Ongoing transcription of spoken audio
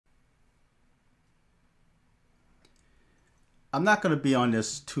I'm not going to be on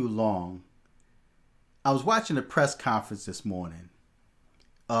this too long. I was watching a press conference this morning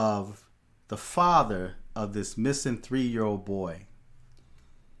of the father of this missing 3-year-old boy.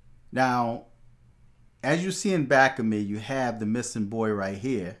 Now, as you see in back of me, you have the missing boy right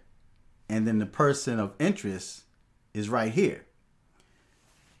here, and then the person of interest is right here.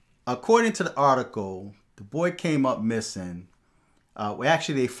 According to the article, the boy came up missing.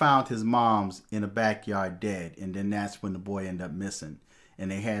 Actually, they found his mom's in the backyard dead, and then that's when the boy ended up missing.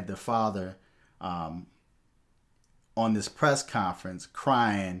 And they had the father on this press conference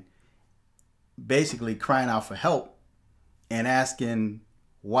crying, basically crying out for help and asking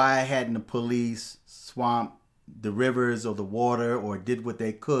why hadn't the police swamped the rivers or the water or did what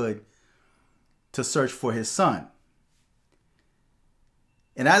they could to search for his son.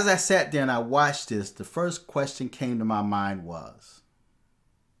 And as I sat there and I watched this, the first question came to my mind was,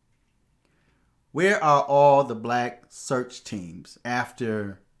 where are all the black search teams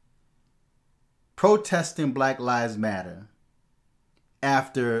after protesting Black Lives Matter,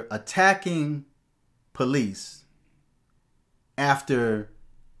 after attacking police, after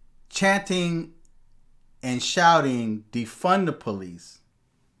chanting and shouting, defund the police?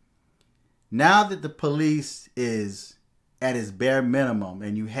 Now that the police is at its bare minimum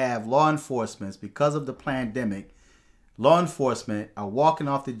and you have law enforcement, because of the pandemic, law enforcement are walking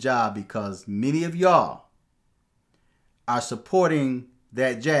off the job because many of y'all are supporting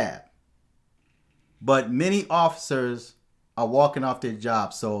that jab. But many officers are walking off their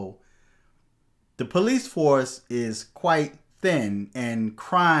job. So the police force is quite thin and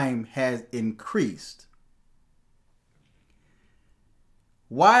crime has increased.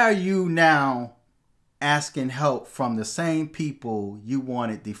 Why are you now asking help from the same people you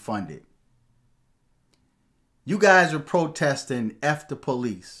wanted defunded? You guys are protesting F the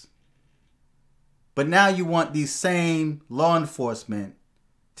police. But now you want these same law enforcement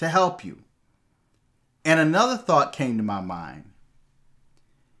to help you. And another thought came to my mind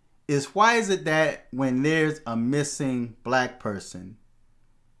is, why is it that when there's a missing black person,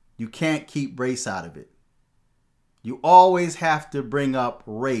 you can't keep race out of it? You always have to bring up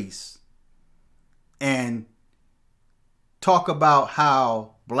race and talk about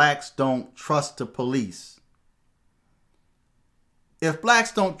how blacks don't trust the police. If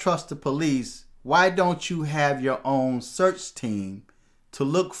blacks don't trust the police, why don't you have your own search team to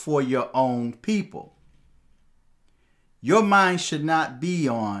look for your own people? Your mind should not be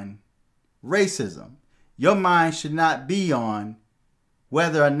on racism. Your mind should not be on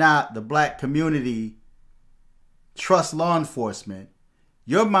whether or not the black community trusts law enforcement.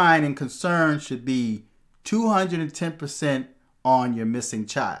 Your mind and concern should be 210% on your missing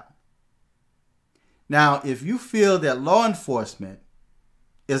child. Now, if you feel that law enforcement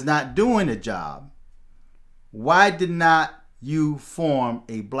is not doing the job, why did not you form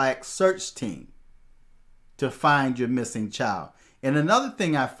a black search team to find your missing child? And another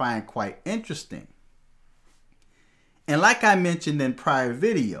thing I find quite interesting, and like I mentioned in prior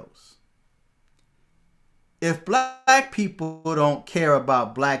videos, if black people don't care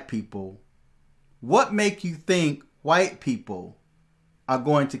about black people, what make you think white people are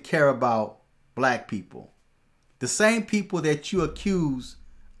going to care about black people? The same people that you accuse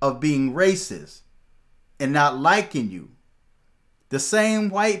of being racist and not liking you. The same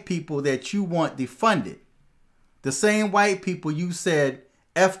white people that you want defunded. The same white people you said,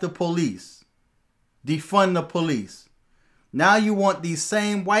 F the police, defund the police. Now you want these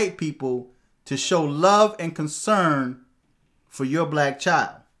same white people to show love and concern for your black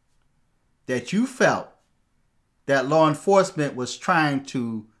child that you felt that law enforcement was trying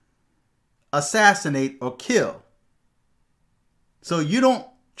to assassinate or kill. So you don't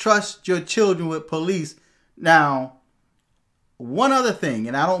trust your children with police. Now, one other thing,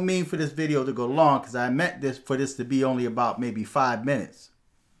 and I don't mean for this video to go long because I meant this for this to be only about maybe 5 minutes.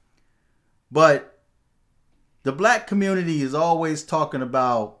 But the black community is always talking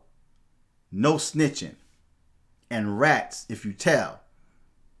about no snitching and rats if you tell.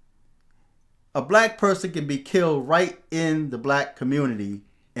 A black person can be killed right in the black community,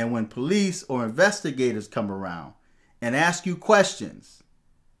 and when police or investigators come around and ask you questions,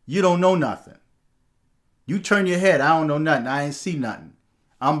 you don't know nothing. You turn your head, I don't know nothing, I ain't see nothing.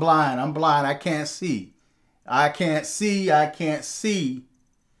 I'm blind, I can't see. I can't see.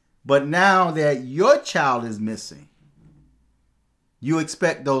 But now that your child is missing, you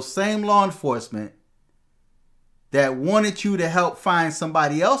expect those same law enforcement that wanted you to help find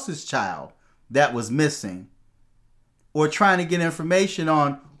somebody else's child that was missing, or trying to get information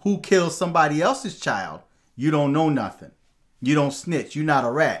on who killed somebody else's child, you don't know nothing. You don't snitch. You're not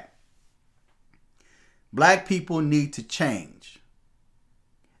a rat. Black people need to change.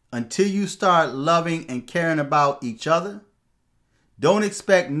 Until you start loving and caring about each other, don't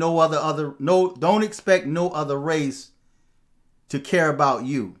expect no other race to care about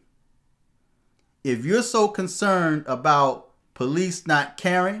you. If you're so concerned about police not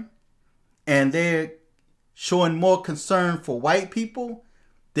caring and they're showing more concern for white people,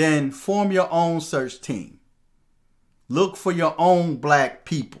 then form your own search team. Look for your own black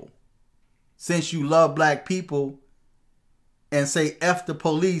people. Since you love black people and say F the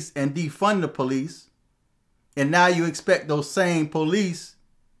police and defund the police, and now you expect those same police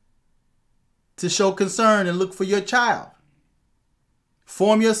to show concern and look for your child.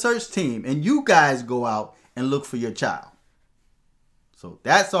 Form your search team and you guys go out and look for your child. So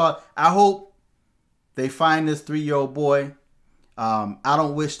that's all. I hope they find this 3-year-old boy. I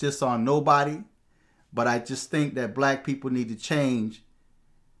don't wish this on nobody, but I just think that black people need to change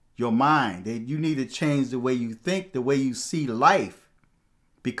your mind. You need to change the way you think, the way you see life,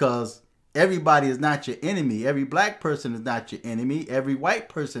 because everybody is not your enemy. Every black person is not your enemy. Every white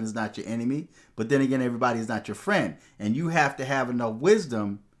person is not your enemy. But then again, everybody is not your friend. And you have to have enough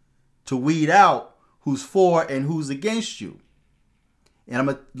wisdom to weed out who's for and who's against you. And I'm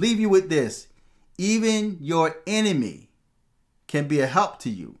going to leave you with this. Even your enemy can be a help to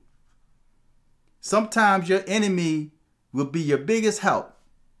you. Sometimes your enemy will be your biggest help,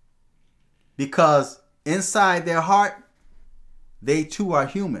 because inside their heart, they too are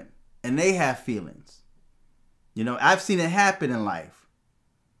human and they have feelings. You know, I've seen it happen in life.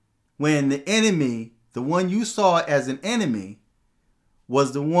 When the enemy, the one you saw as an enemy,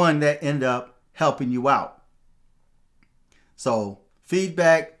 was the one that ended up helping you out. So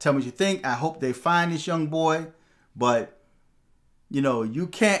feedback, tell me what you think. I hope they find this young boy, but you know, you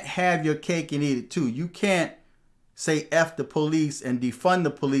can't have your cake and eat it too. You can't say F the police and defund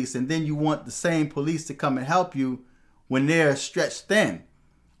the police, and then you want the same police to come and help you when they're stretched thin.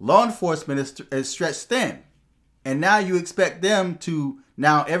 Law enforcement is stretched thin. And now you expect them to,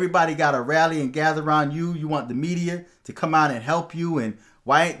 now everybody got to rally and gather around you. You want the media to come out and help you. And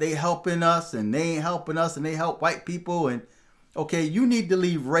why ain't they helping us? And they ain't helping us, and they help white people. And okay, you need to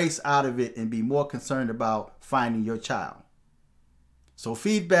leave race out of it and be more concerned about finding your child. So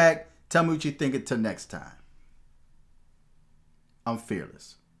feedback, tell me what you think until next time. I'm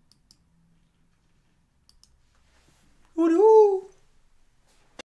fearless. Woo-hoo.